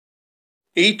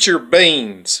Eat your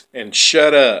beans and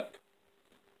shut up.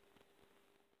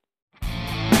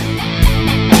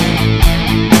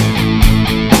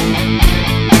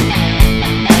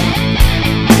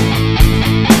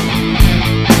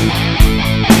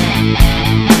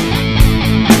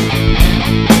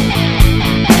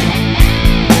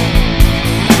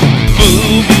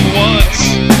 Fool me once,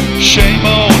 shame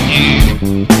on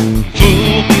you.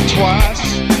 Fool me twice,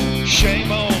 shame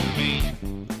on me.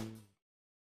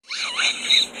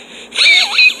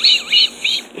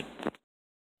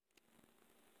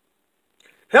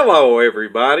 Hello,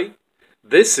 everybody.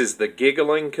 This is the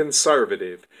Giggling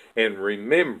Conservative, and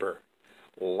remember,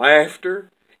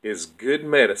 laughter is good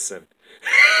medicine.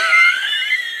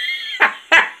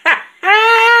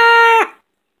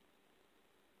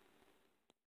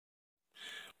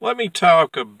 Let me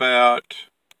talk about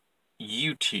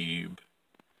YouTube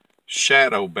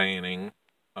shadow banning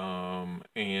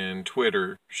and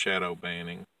Twitter shadow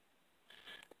banning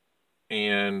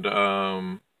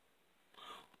and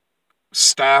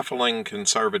stifling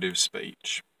conservative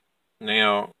speech.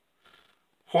 Now,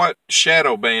 what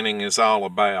shadow banning is all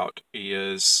about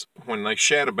is when they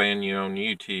shadow ban you on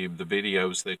YouTube, the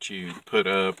videos that you put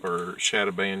up, or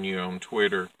shadow ban you on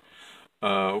Twitter,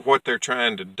 what they're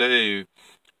trying to do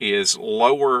is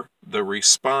lower the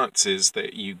responses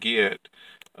that you get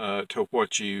to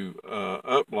what you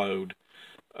upload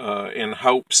in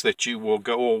hopes that you will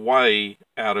go away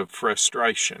out of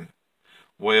frustration.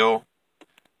 Well,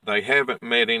 they haven't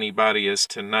met anybody as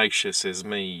tenacious as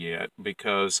me yet,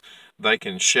 because they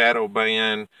can shadow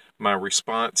ban, my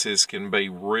responses can be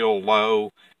real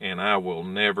low, and I will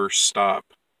never stop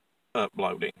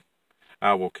uploading.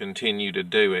 I will continue to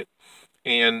do it.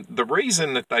 And the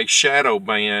reason that they shadow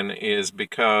ban is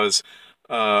because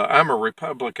I'm a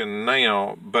Republican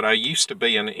now, but I used to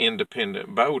be an independent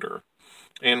voter.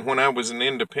 And when I was an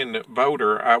independent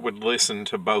voter, I would listen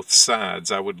to both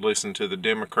sides. I would listen to the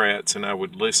Democrats and I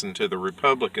would listen to the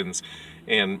Republicans.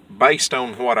 And based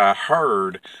on what I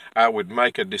heard, I would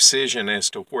make a decision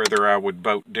as to whether I would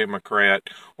vote Democrat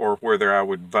or whether I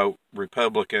would vote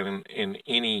Republican in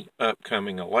any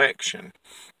upcoming election.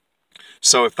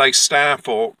 So if they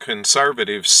stifle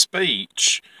conservative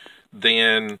speech,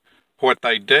 then what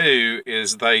they do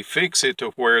is they fix it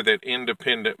to where that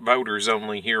independent voters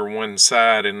only hear one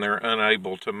side and they're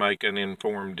unable to make an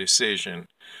informed decision.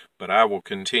 But I will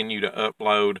continue to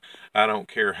upload. I don't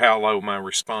care how low my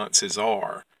responses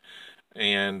are.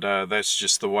 And that's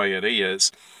just the way it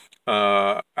is.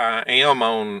 I am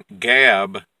on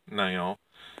Gab now,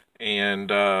 and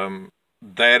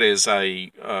that is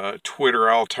a Twitter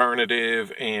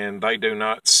alternative, and they do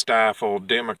not stifle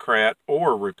Democrat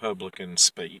or Republican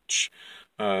speech.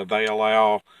 They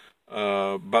allow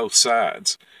both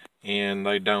sides, and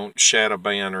they don't shadow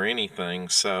ban or anything.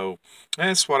 So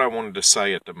that's what I wanted to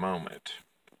say at the moment,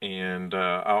 and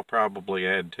I'll probably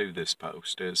add to this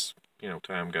post as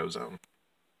time goes on.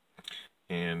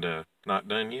 And not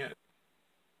done yet.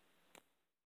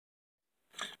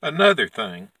 Another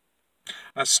thing,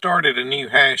 I started a new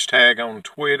hashtag on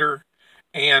Twitter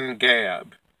and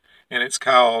Gab, and it's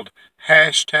called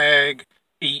hashtag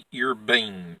Eat Your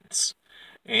Beans.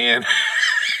 And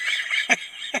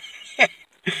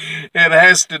it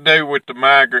has to do with the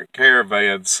migrant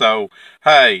caravan. So,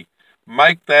 hey,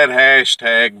 make that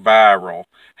hashtag viral.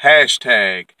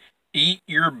 Hashtag Eat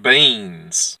Your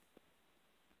Beans.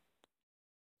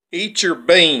 Eat your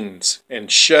beans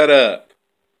and shut up.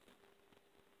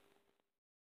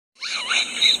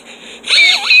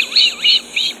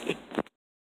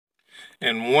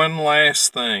 And one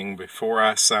last thing before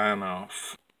I sign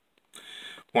off.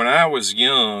 When I was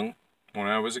young, when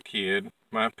I was a kid,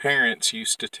 my parents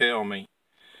used to tell me,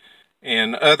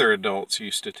 and other adults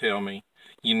used to tell me,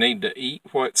 you need to eat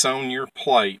what's on your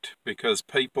plate because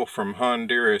people from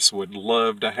Honduras would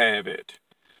love to have it.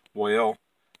 Well,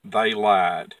 they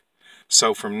lied.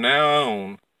 So from now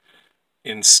on,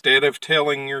 instead of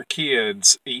telling your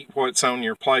kids, eat what's on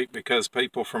your plate because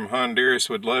people from Honduras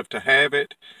would love to have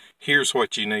it, here's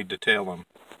what you need to tell them.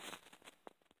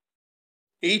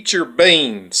 Eat your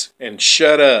beans and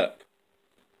shut up.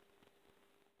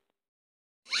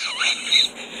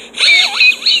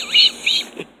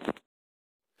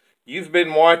 You've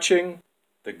been watching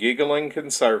The Giggling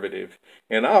Conservative,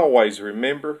 and always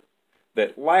remember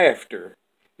that laughter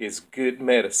is good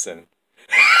medicine.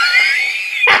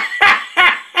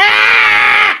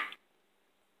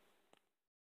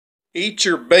 Eat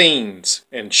your beans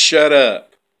and shut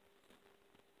up.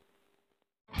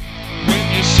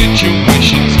 When you sit your